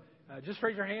 So just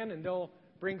raise your hand, and they'll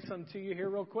bring some to you here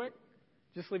real quick.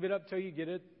 Just leave it up till you get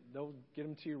it. They'll get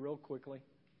them to you real quickly.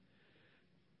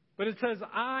 But it says,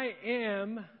 "I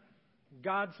am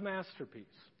God's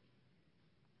masterpiece."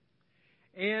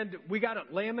 And we got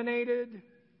it laminated.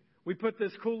 We put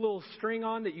this cool little string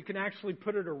on that you can actually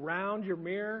put it around your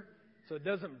mirror so it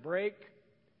doesn't break.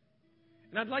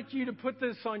 And I'd like you to put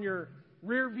this on your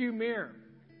rear view mirror.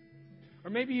 Or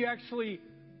maybe you actually,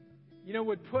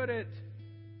 would put it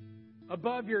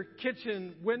above your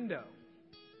kitchen window.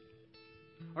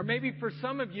 Or maybe for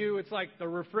some of you, it's like the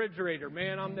refrigerator.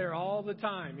 Man, I'm there all the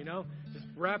time, Just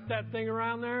wrap that thing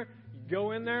around there. You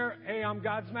go in there. Hey, I'm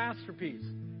God's masterpiece.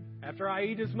 After I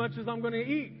eat as much as I'm going to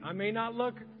eat, I may not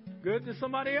look good to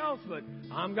somebody else, but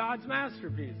I'm God's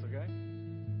masterpiece, okay?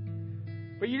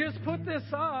 But you just put this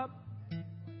up,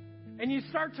 and you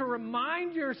start to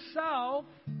remind yourself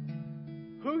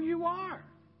who you are.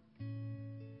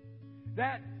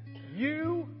 that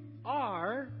you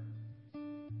are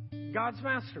God's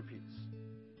masterpiece.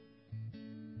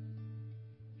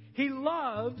 He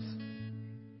loves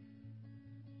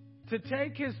to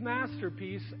take His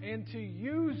masterpiece and to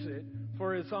use it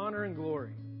for His honor and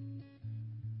glory.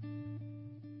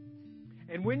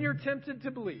 And when you're tempted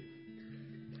to believe,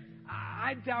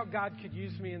 I doubt God could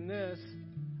use me in this.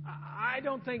 I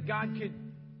don't think God could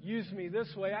use me this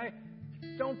way. I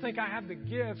don't think I have the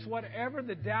gifts. Whatever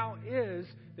the doubt is,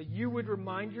 that you would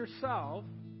remind yourself,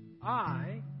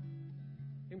 I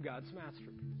am God's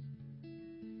masterpiece.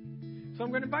 So I'm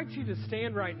going to invite you to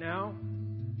stand right now.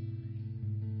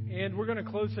 And we're going to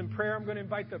close in prayer. I'm going to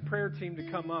invite the prayer team to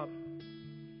come up.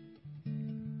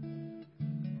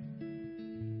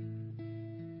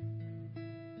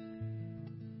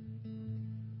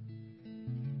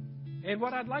 And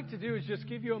what I'd like to do is just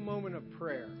give you a moment of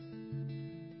prayer.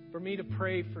 For me to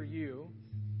pray for you.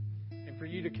 And for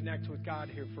you to connect with God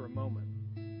here for a moment.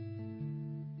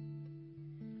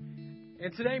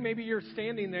 And today maybe you're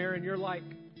standing there and you're like,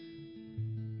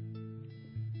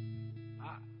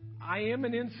 I am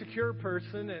an insecure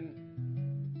person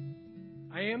and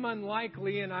I am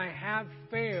unlikely and I have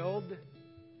failed.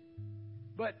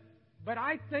 But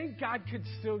I think God could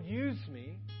still use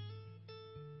me.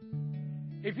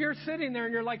 If you're sitting there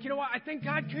and you're like, you know what, I think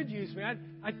God could use me.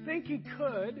 I think He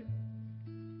could.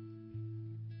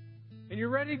 And you're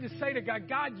ready to say to God,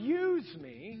 God, use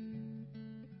me.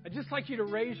 I'd just like you to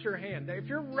raise your hand. If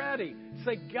you're ready,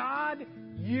 say, God,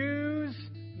 use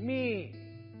me.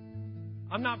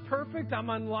 I'm not perfect, I'm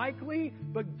unlikely,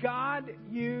 but God,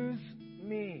 use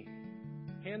me.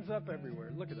 Hands up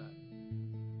everywhere. Look at that.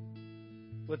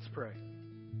 Let's pray.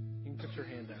 You can put your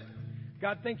hand down.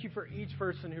 God, thank you for each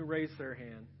person who raised their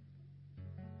hand.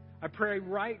 I pray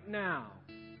right now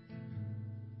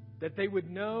that they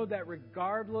would know that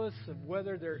regardless of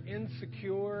whether they're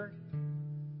insecure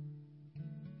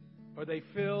or they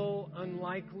feel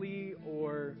unlikely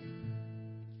or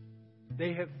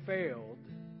they have failed,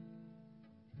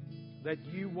 that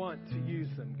you want to use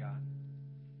them, God.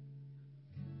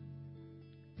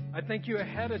 I thank you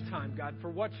ahead of time, God, for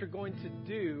what you're going to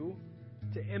do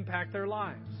to impact their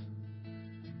lives.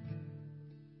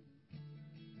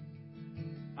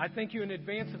 I thank you in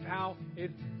advance of how if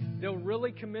they'll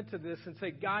really commit to this and say,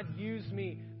 God, use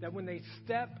me, that when they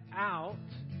step out,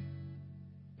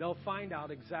 they'll find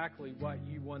out exactly what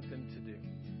you want them to do.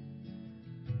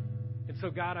 And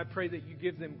so, God, I pray that you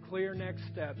give them clear next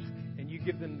steps and you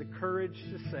give them the courage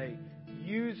to say,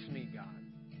 use me,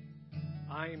 God.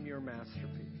 I am your masterpiece.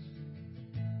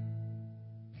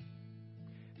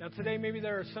 Now, today, maybe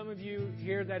there are some of you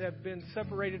here that have been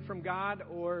separated from God,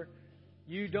 or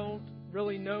you don't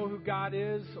really know who God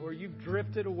is, or you've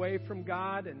drifted away from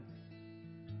God. And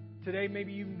today,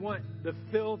 maybe you want the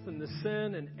filth and the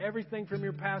sin and everything from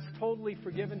your past totally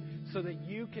forgiven so that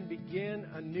you can begin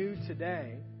anew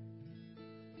today.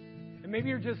 And maybe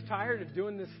you're just tired of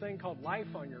doing this thing called life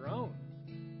on your own.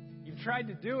 You've tried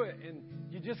to do it and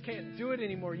you just can't do it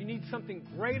anymore. You need something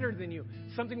greater than you,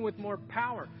 something with more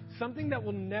power, something that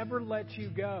will never let you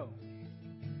go.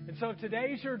 And so if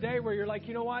today's your day where you're like,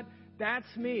 you know what? That's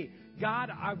me.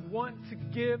 God, I want to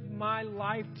give my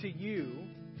life to you.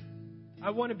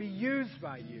 I want to be used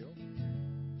by you.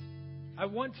 I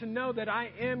want to know that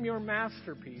I am your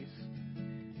masterpiece.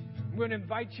 I'm going to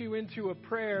invite you into a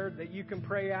prayer that you can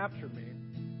pray after me.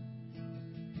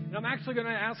 And I'm actually going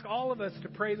to ask all of us to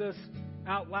pray this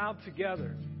out loud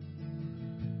together.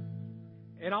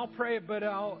 And I'll pray it, but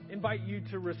I'll invite you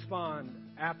to respond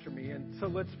after me. And so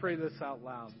let's pray this out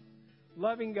loud.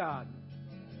 Loving God,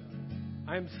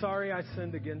 I am sorry I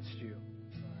sinned against you.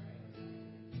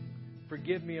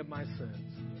 Forgive me of my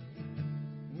sins.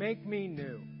 Make me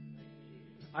new.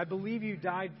 I believe you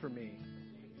died for me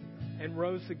and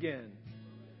rose again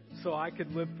so I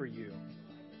could live for you.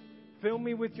 Fill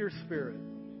me with your Spirit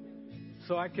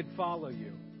so I could follow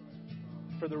you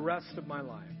for the rest of my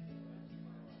life.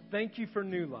 Thank you for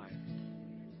new life.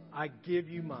 I give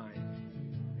you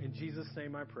mine. In Jesus'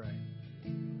 name I pray.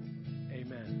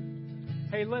 Amen.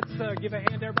 Hey, let's give a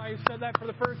hand to everybody who said that for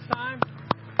the first time.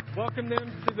 Welcome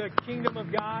them to the kingdom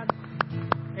of God.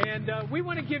 And we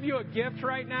want to give you a gift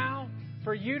right now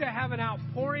for you to have an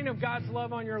outpouring of God's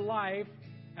love on your life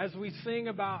as we sing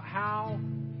about how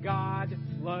God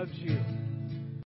loves you.